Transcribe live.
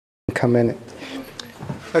Come in.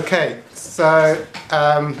 Okay, so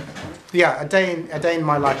yeah, a day in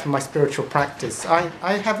my life and my spiritual practice. I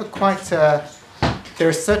have there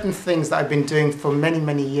are certain things that I've been doing for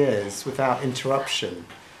many years without interruption,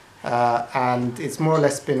 and it's more or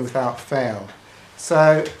less been without fail.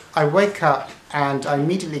 So I wake up and I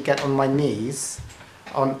immediately get on my knees.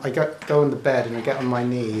 I go on the bed and I get on my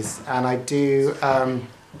knees and I do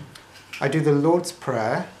the Lord's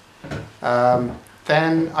Prayer.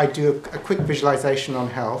 Then I do a quick visualization on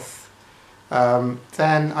health.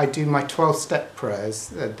 Then I do my 12-step prayers.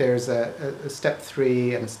 There's a step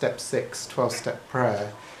 3 and a step 6 12-step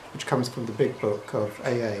prayer, which comes from the big book of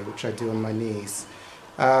AA, which I do on my knees.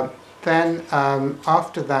 Then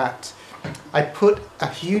after that, I put a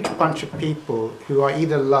huge bunch of people who I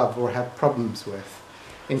either love or have problems with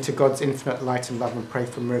into God's infinite light and love and pray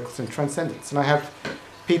for miracles and transcendence. And I have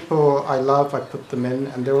people I love, I put them in,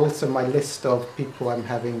 and they're also my list of people I'm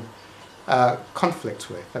having conflict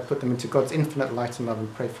with. I put them into God's infinite light and love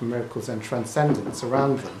and pray for miracles and transcendence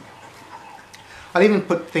around them. I'll even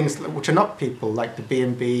put things which are not people, like the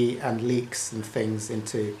B&B and leaks and things,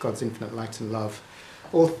 into God's infinite light and love.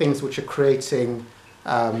 All things which are creating,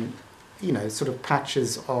 sort of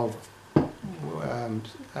patches of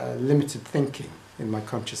limited thinking in my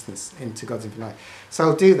conscissness into God's infinite light. So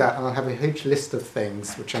I'll do that, and I'll have a huge list of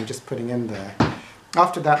things which I'm just putting in there.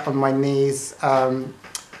 After that, on my knees,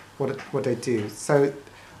 what I do. So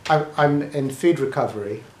I'm in food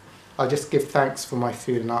recovery. I'll just give thanks for my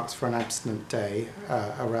food and ask for an abstinent day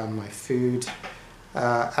around my food.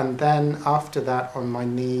 And then after that, on my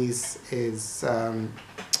knees is...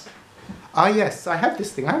 yes, I have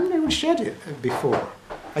this thing. I haven't even shared it before.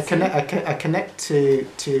 I connect to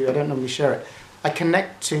I don't normally share it. I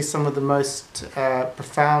connect to some of the most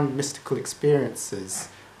profound mystical experiences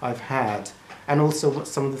I've had, and also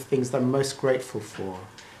some of the things that I'm most grateful for,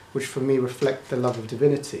 which for me reflect the love of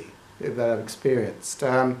divinity that I've experienced.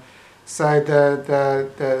 So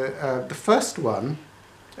the first one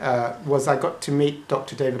was I got to meet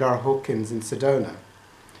Dr David R Hawkins in Sedona,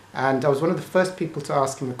 and I was one of the first people to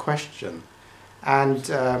ask him a question. And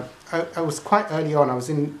I was quite early on. I was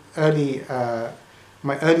in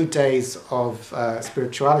my early days of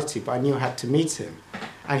spirituality, but I knew I had to meet him.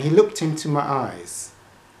 And he looked into my eyes,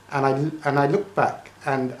 and I looked back,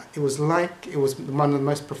 and it was one of the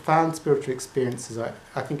most profound spiritual experiences.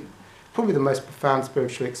 I think probably the most profound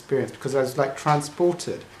spiritual experience, because I was like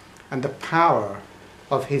transported, and the power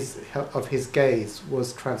of his gaze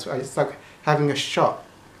was transferred. It's like having a shot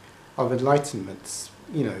of enlightenment,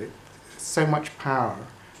 so much power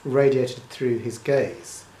radiated through his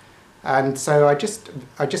gaze. And so I just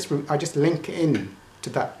link in to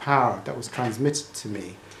that power that was transmitted to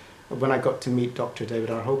me when I got to meet Dr. David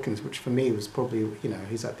R. Hawkins, which for me was probably,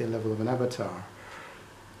 he's at the level of an avatar,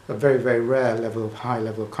 a very, very rare high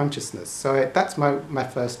level of consciousness. So that's my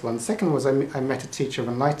first one. Second was I met a teacher of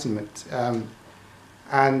enlightenment,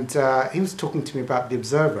 and he was talking to me about the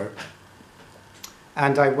observer.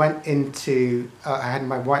 And I went into, I had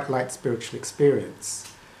my white light spiritual experience,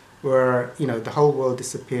 where, the whole world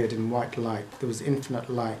disappeared in white light. There was infinite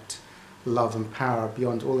light, love and power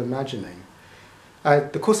beyond all imagining.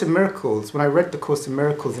 The Course in Miracles, when I read the Course in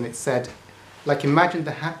Miracles, and it said, imagine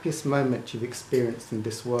the happiest moment you've experienced in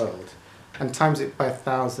this world, and times it by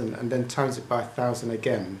 1,000, and then times it by 1,000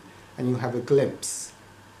 again, and you'll have a glimpse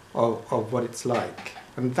of what it's like.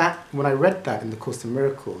 And that, when I read that in the Course in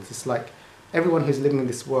Miracles, it's like, everyone who's living in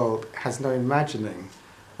this world has no imagining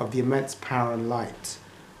of the immense power and light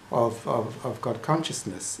of God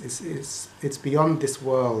consciousness. It's beyond this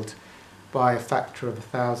world by a factor of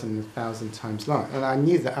 1,000 times long. And I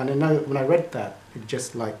knew that, and I know when I read that, it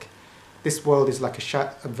just like, this world is like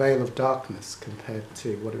a veil of darkness compared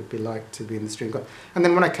to what it would be like to be in the stream of God. And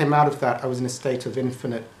then when I came out of that, I was in a state of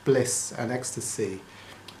infinite bliss and ecstasy,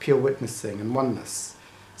 pure witnessing and oneness.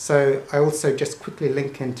 So I also just quickly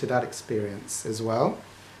link into that experience as well.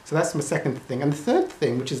 So that's my second thing. And the third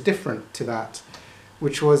thing, which is different to that,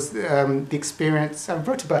 which was the experience, I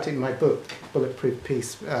wrote about it in my book, Bulletproof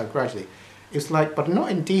Peace, gradually. It was but not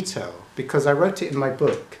in detail, because I wrote it in my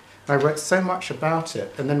book, and I wrote so much about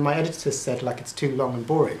it, and then my editor said, it's too long and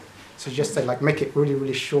boring. So he just said, make it really,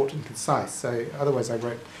 really short and concise. So otherwise I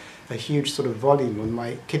wrote a huge sort of volume on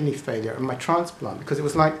my kidney failure and my transplant, because it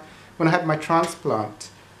was when I had my transplant,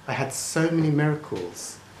 I had so many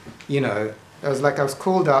miracles, I was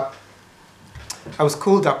called up,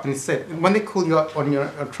 and he said, when they call you up on your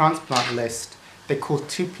transplant list, they call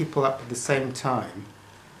 2 people up at the same time.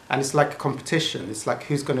 And it's like a competition. It's like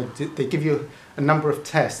who's going to do, they give you a number of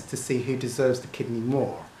tests to see who deserves the kidney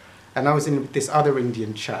more. And I was in with this other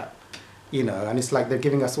Indian chap, you know, and it's like they're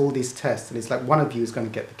giving us all these tests, and it's like one of you is going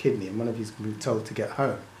to get the kidney and one of you is going to be told to get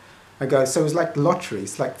home. I go, so it's like the lottery.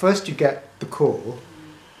 It's like first you get the call,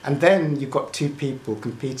 and then you've got two people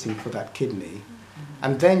competing for that kidney,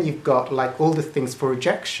 and then you've got like all the things for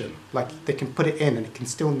rejection, like they can put it in and it can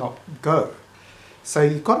still not go. So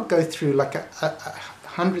you've got to go through like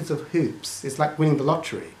hundreds of hoops. It's like winning the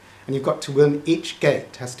lottery, and you've got to win. Each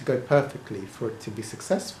gate has to go perfectly for it to be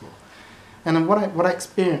successful. And then what I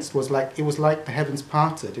experienced was like, it was like the heavens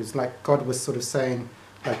parted. It was like God was sort of saying,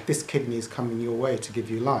 like, this kidney is coming your way to give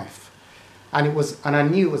you life. And I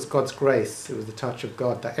knew it was God's grace. It was the touch of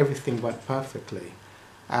God that everything went perfectly.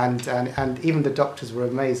 And even the doctors were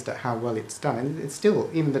amazed at how well it's done. And it's still,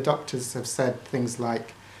 even the doctors have said things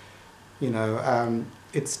like, you know,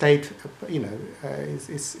 it stayed, you know,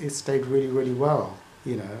 it stayed really, really well,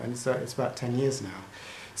 you know, and so it's about 10 years now.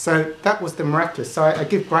 So that was the miraculous. So I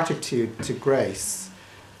give gratitude to grace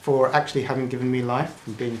for actually having given me life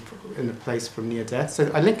and being in a place from near death.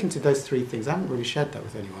 So I link into those three things. I haven't really shared that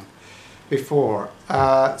with anyone before.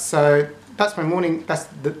 So that's my morning,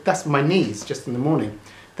 that's my knees just in the morning.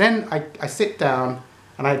 Then I sit down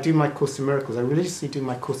and I do my Course in Miracles. I religiously do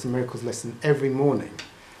my Course in Miracles lesson every morning.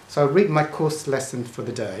 So I read my course lesson for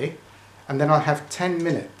the day, and then I'll have 10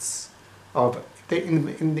 minutes of,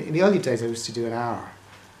 in the early days I used to do an hour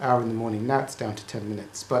in the morning. Now it's down to 10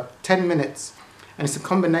 minutes. But 10 minutes, and it's a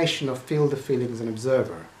combination of feel the feelings and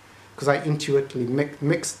observer, because I intuitively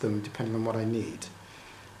mix them depending on what I need.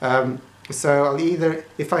 So I'll either,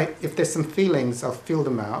 if there's some feelings, I'll feel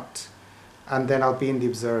them out, and then I'll be in the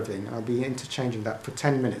observing, and I'll be interchanging that for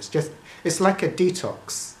 10 minutes. It's like a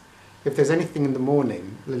detox. If there's anything in the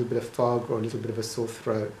morning, a little bit of fog or a little bit of a sore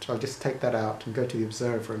throat, I'll just take that out and go to the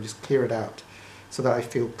observer and just clear it out so that I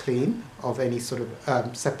feel clean of any sort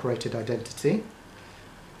of separated identity.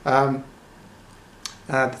 So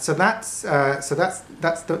that's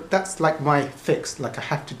like my fix. Like I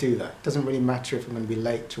have to do that. It doesn't really matter if I'm going to be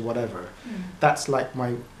late or whatever. That's like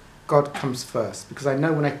my God comes first, because I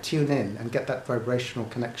know when I tune in and get that vibrational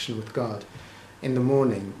connection with God in the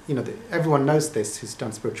morning, you know, everyone knows this who's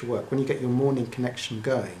done spiritual work. When you get your morning connection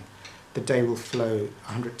going, the day will flow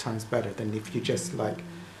 100 times better than if you just like.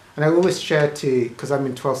 And I always share too, because I'm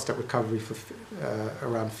in 12-step recovery for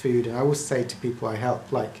around food, and I always say to people I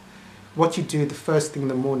help, like, what you do the first thing in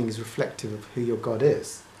the morning is reflective of who your God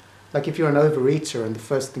is. Like if you're an overeater and the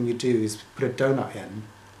first thing you do is put a donut in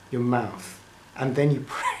your mouth and then you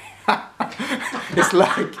pray. It's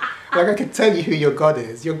like I can tell you who your God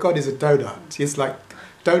is. Your God is a donut. It's like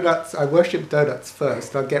donuts, I worship donuts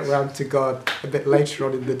first. I'll get round to God a bit later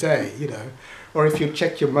on in the day, you know. Or if you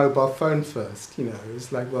check your mobile phone first, you know,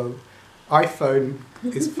 it's like, well, iPhone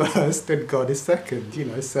is first and God is second, you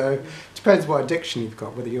know. So it depends what addiction you've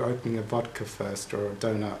got, whether you're opening a vodka first or a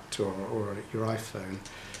donut or your iPhone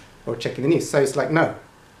or checking the news. So it's like, no,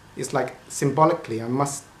 it's like symbolically I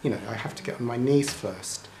must, you know, I have to get on my knees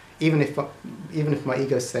first. Even if my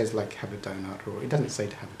ego says like have a donut, or it doesn't say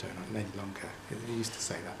to have a donut any longer. It used to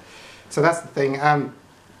say that. So that's the thing.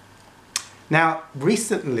 Now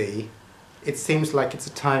recently, it seems like it's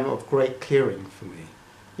a time of great clearing for me.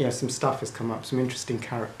 You know, some stuff has come up, some interesting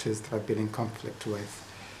characters that I've been in conflict with.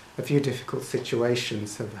 A few difficult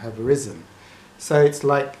situations have arisen. So it's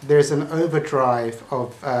like there's an overdrive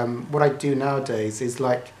of what I do nowadays is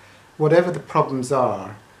like whatever the problems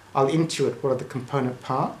are, I'll intuit what are the component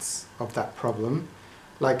parts of that problem.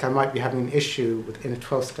 Like I might be having an issue in a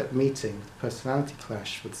 12-step meeting, personality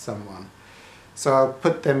clash with someone. So I'll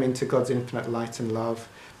put them into God's infinite light and love.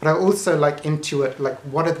 But I also like intuit like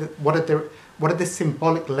what are the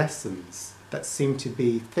symbolic lessons that seem to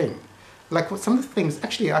be thing. Like what some of the things,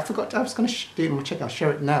 actually I forgot, I was going to do it in my check, I'll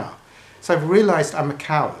share it now. So I've realised I'm a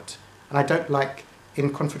coward and I don't like, in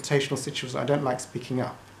confrontational situations, I don't like speaking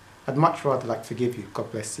up. I'd much rather like forgive you,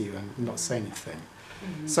 God bless you, and not say anything.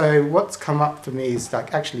 So what's come up for me is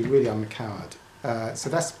like, actually really I'm a coward. So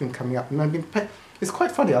that's been coming up. And it's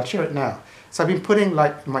quite funny, I'll share it now. So I've been putting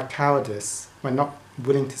like my cowardice, my not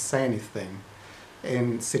willing to say anything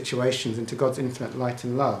in situations into God's infinite light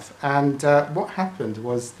and love. And what happened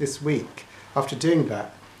was this week, after doing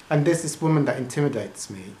that, and there's this woman that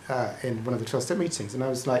intimidates me in one of the 12-step meetings, and I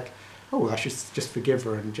was like, oh, I should just forgive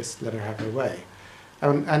her and just let her have her way.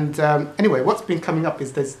 Anyway, what's been coming up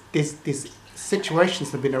is these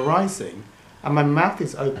situations have been arising, and my mouth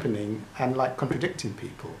is opening and like contradicting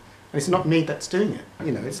people. And it's not me that's doing it.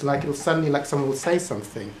 You know, it's like it'll suddenly like someone will say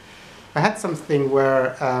something. I had something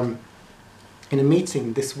where in a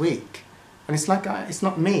meeting this week, and it's like it's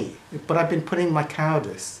not me, but I've been putting my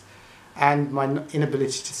cowardice and my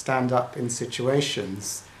inability to stand up in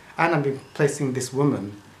situations, and I've been placing this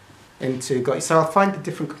woman into God. So I'll find the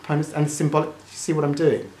different components and the symbolic. You see what I'm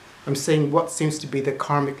doing? I'm seeing what seems to be the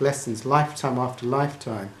karmic lessons, lifetime after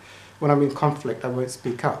lifetime. When I'm in conflict, I won't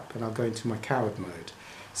speak up and I'll go into my coward mode.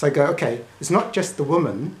 So I go, okay, it's not just the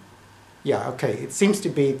woman. Yeah, okay, it seems to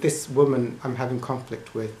be this woman I'm having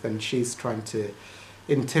conflict with, and she's trying to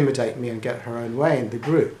intimidate me and get her own way in the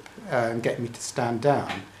group and get me to stand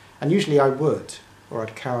down. And usually I would, or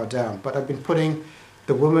I'd cower down. But I've been putting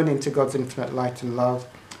the woman into God's infinite light and love.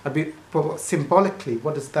 But symbolically,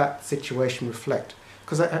 what does that situation reflect?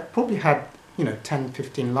 Because I probably had, 10,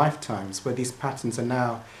 15 lifetimes where these patterns are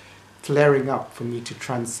now flaring up for me to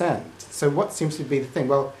transcend. So what seems to be the thing?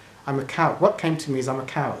 Well, I'm a coward. What came to me is I'm a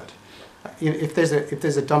coward. If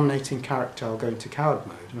there's a dominating character, I'll go into coward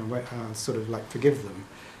mode and I'll sort of like forgive them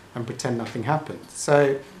and pretend nothing happened.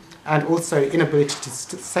 So, and also inability to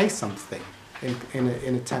say something in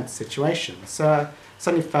a tense situation. So I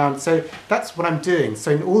suddenly found, so that's what I'm doing.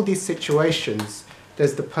 So in all these situations,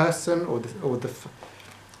 there's the person or the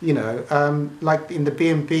like in the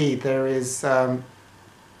B&B there is,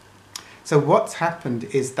 so what's happened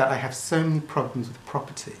is that I have so many problems with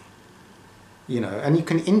property, and you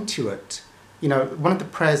can intuit, one of the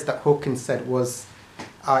prayers that Hawkins said was,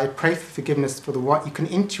 I pray for forgiveness for the what, you can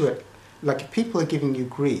intuit, like if people are giving you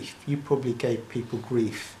grief, you probably gave people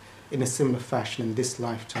grief in a similar fashion in this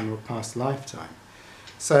lifetime or past lifetime.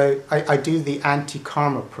 So I do the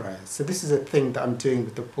anti-karma prayers. So this is a thing that I'm doing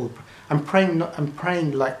with the full. I'm praying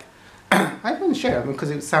like I wouldn't share them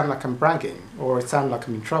because it would sound like I'm bragging or it sound like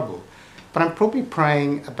I'm in trouble. But I'm probably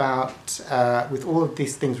praying about with all of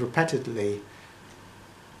these things repeatedly.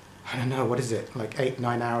 I don't know, what is it, like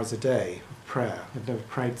 8-9 hours a day of prayer. I've never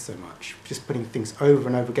prayed so much. Just putting things over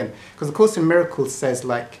and over again. Because the Course in Miracles says,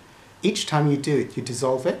 like, each time you do it, you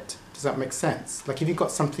dissolve it. Does that make sense? Like if you've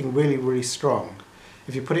got something really, really strong,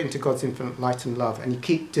 if you put it into God's infinite light and love and you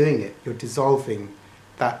keep doing it, you're dissolving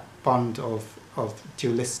that bond of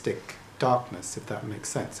dualistic darkness, if that makes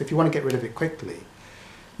sense. So if you want to get rid of it quickly,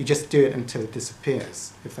 you just do it until it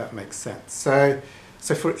disappears, if that makes sense. So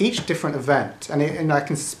for each different event, and I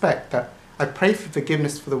can suspect that I pray for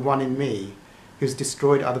forgiveness for the one in me who's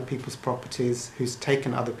destroyed other people's properties, who's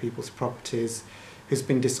taken other people's properties, who's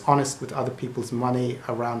been dishonest with other people's money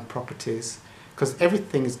around properties, because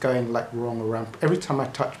everything is going like wrong around. Every time I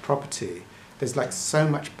touch property, there's like so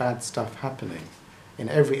much bad stuff happening in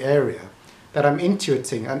every area that I'm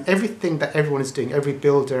intuiting, and everything that everyone is doing, every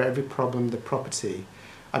builder, every problem, the property,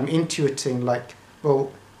 I'm intuiting like,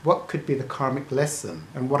 well, what could be the karmic lesson,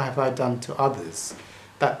 and what have I done to others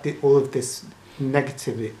that all of this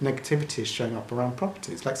negativity is showing up around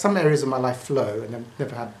properties. Like some areas of my life flow and I've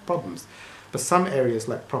never had problems, but some areas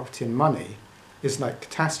like property and money is like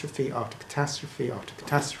catastrophe after catastrophe after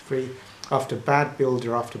catastrophe, after bad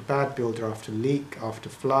builder after bad builder, after leak, after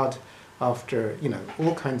flood, after,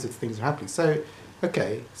 all kinds of things are happening. So,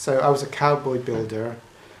 okay, so I was a cowboy builder.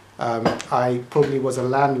 I probably was a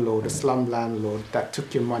landlord, a slum landlord that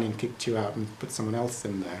took your money and kicked you out and put someone else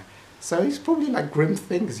in there. So it's probably like grim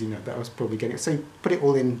things, that I was probably getting. So you put it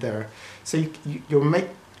all in there. So you'll make,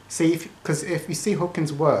 see, because if you see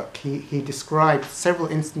Hawkins' work, he described several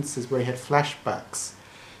instances where he had flashbacks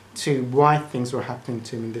to why things were happening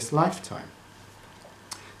to him in this lifetime.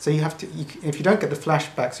 So you have to, if you don't get the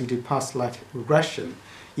flashbacks, you do past life regression,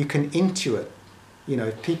 you can intuit.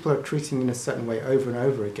 If people are treating you in a certain way over and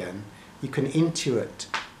over again, you can intuit,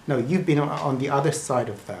 no, you've been on the other side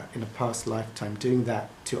of that in a past lifetime, doing that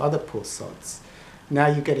to other poor sods. Now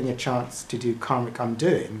you're getting a chance to do karmic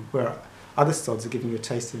undoing, where other sods are giving you a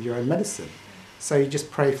taste of your own medicine. So you just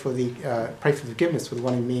pray for forgiveness for the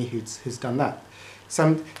one in me who's done that.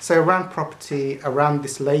 So around property, around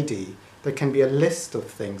this lady, there can be a list of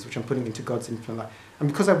things which I'm putting into God's infinite light. And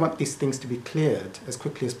because I want these things to be cleared as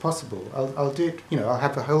quickly as possible, I'll do it, I'll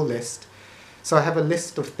have a whole list. So I have a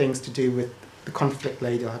list of things to do with the conflict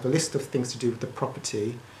lady, I'll have a list of things to do with the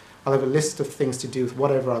property, I'll have a list of things to do with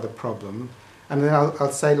whatever other problem, and then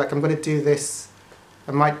I'll say, like, I'm going to do this,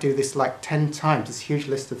 I might do this like 10 times, this huge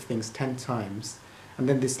list of things 10 times, and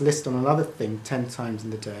then this list on another thing 10 times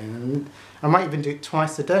in the day, and I might even do it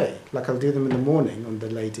twice a day, like I'll do them in the morning on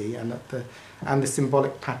the lady, and the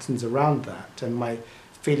symbolic patterns around that, and my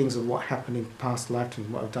feelings of what happened in past life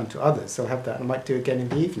and what I've done to others. So I'll have that, and I might do it again in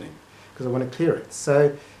the evening because I want to clear it.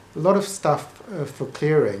 So a lot of stuff for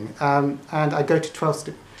clearing, and I go to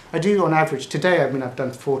 12-step. I do on average, today I've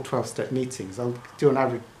done 4 12-step meetings. I'll do on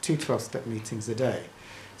average 2 12-step meetings a day.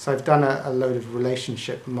 So I've done a load of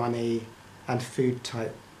relationship, money and food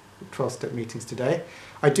type 12-step meetings today.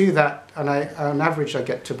 I do that, and on average I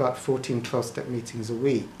get to about 14 12-step meetings a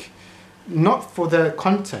week. not for the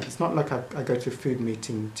content. It's not like I go to a food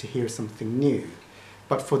meeting to hear something new,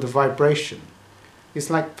 but for the vibration. It's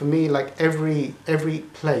like, for me, like every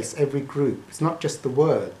place, every group, it's not just the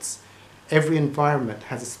words. Every environment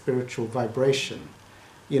has a spiritual vibration.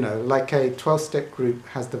 You know, like a 12-step group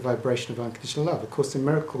has the vibration of unconditional love. Of course, in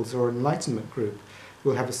Miracles or Enlightenment group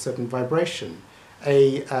will have a certain vibration.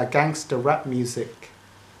 A gangster rap music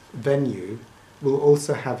venue will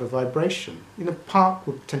also have a vibration. You know, park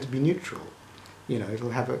will tend to be neutral. You know,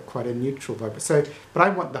 it'll have quite a neutral vibration. So, but I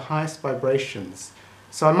want the highest vibrations.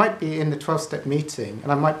 So I might be in the 12-step meeting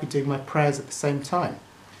and I might be doing my prayers at the same time.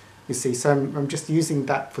 You see, so I'm just using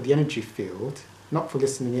that for the energy field, not for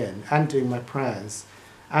listening in, and doing my prayers,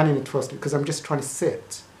 and in the 12-step, because I'm just trying to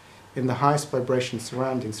sit in the highest vibration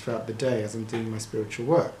surroundings throughout the day as I'm doing my spiritual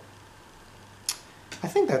work. I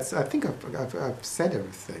think I've said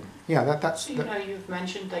everything. Yeah, that's. So, you know, you've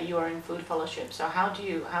mentioned that you are in food fellowship. So how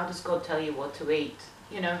does God tell you what to eat?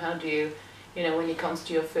 You know, how do you, when it comes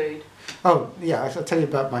to your food? Oh yeah, I'll tell you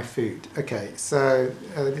about my food. Okay, so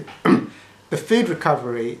the food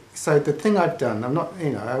recovery. So the thing I've done, I'm not,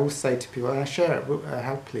 I always say to people, and I share it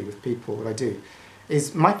happily with people what I do,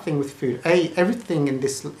 is my thing with food. Everything in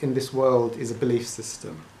this world is a belief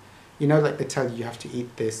system. You know, like they tell you have to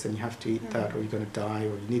eat this and you have to eat that, or you're going to die,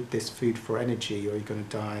 or you need this food for energy, or you're going to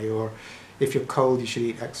die, or if you're cold, you should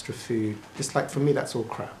eat extra food. Just like, for me, that's all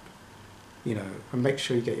crap. You know, and make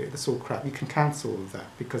sure you get that's all crap. You can cancel all of that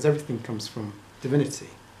because everything comes from divinity.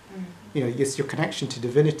 You know, it's your connection to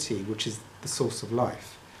divinity which is the source of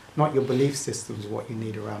life, not your belief systems, what you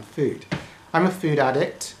need around food. I'm a food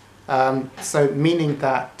addict, so meaning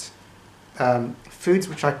that foods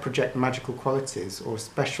which I project magical qualities or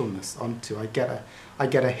specialness onto, I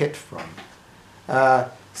get a hit from.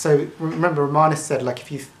 So remember, Ramana said,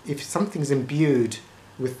 like, if something's imbued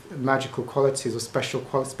with magical qualities or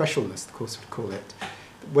specialness, of course we call it,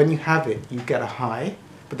 when you have it, you get a high,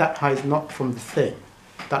 but that high is not from the thing.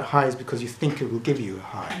 That high is because you think it will give you a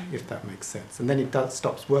high, if that makes sense, and then it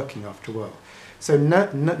stops working after a while. So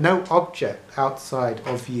no object outside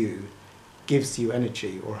of you gives you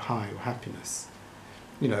energy or high or happiness.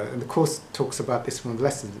 You know, and the Course talks about this one of the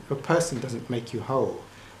lessons. A person doesn't make you whole.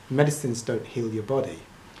 Medicines don't heal your body.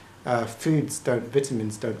 Foods don't,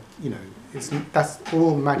 vitamins don't, that's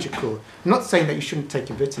all magical. I'm not saying that you shouldn't take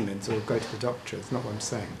your vitamins or go to the doctor, it's not what I'm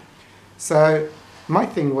saying. So my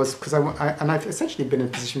thing was, because I've essentially been in a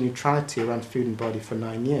position of neutrality around food and body for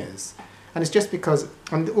 9 years. And it's just because,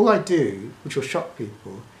 and all I do, which will shock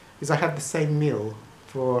people, is I have the same meal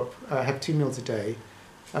I have 2 meals a day,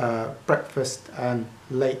 breakfast and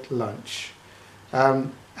late lunch.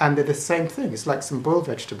 And they're the same thing. It's like some boiled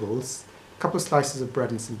vegetables, a couple of slices of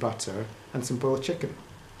bread and some butter, and some boiled chicken.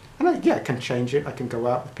 And I can change it. I can go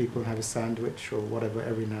out with people and have a sandwich or whatever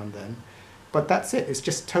every now and then. But that's it. It's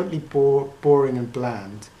just totally boring and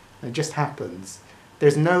bland. And it just happens.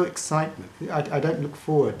 There's no excitement. I don't look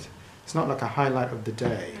forward. It's not like a highlight of the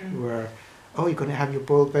day where, oh, you're going to have your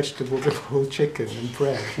boiled vegetables and boiled chicken and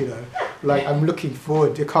bread, Like, I'm looking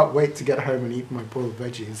forward. I can't wait to get home and eat my boiled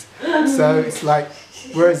veggies. So it's like,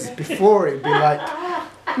 whereas before it'd be like,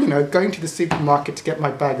 going to the supermarket to get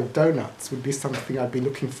my bag of donuts would be something I'd be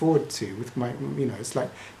looking forward to with my, it's like,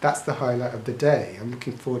 that's the highlight of the day. I'm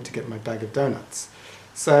looking forward to get my bag of donuts.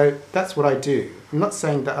 So that's what I do. I'm not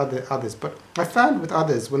saying that others, but I found with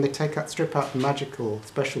others, when they strip out the magical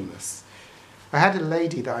specialness. I had a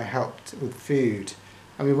lady that I helped with food,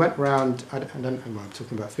 and we went round, I don't know why I'm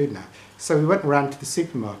talking about food now. So we went round to the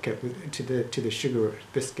supermarket, to the sugar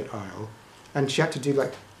biscuit aisle, and she had to do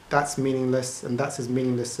like, that's meaningless, and that's as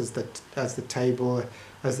meaningless as the table,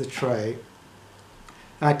 as the tray.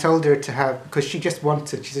 And I told her to have, because she just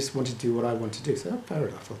wanted to do what I want to do. So, oh, fair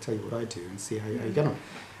enough, I'll tell you what I do and see how you get on.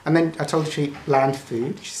 And then I told her to eat bland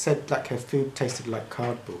food. She said like her food tasted like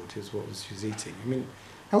cardboard is what she was eating. I mean,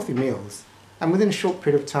 healthy meals. And within a short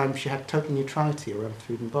period of time, she had total neutrality around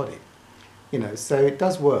food and body. So it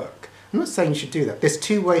does work. I'm not saying you should do that. There's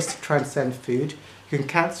 2 ways to transcend food. You can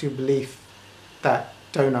cancel your belief that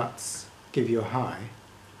donuts give you a high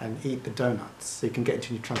and eat the donuts so you can get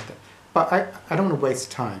into neutrality. But I don't want to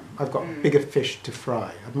waste time. I've got bigger fish to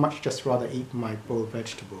fry. I'd much just rather eat my boiled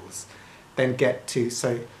vegetables than get to,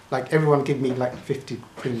 so like everyone give me like 50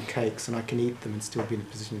 cream cakes and I can eat them and still be in a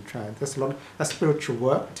position to try. That's spiritual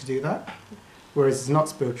work to do that. Whereas it's not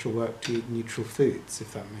spiritual work to eat neutral foods,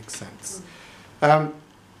 if that makes sense. Yeah,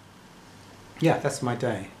 that's my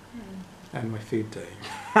day. And my food day.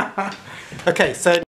 Okay, so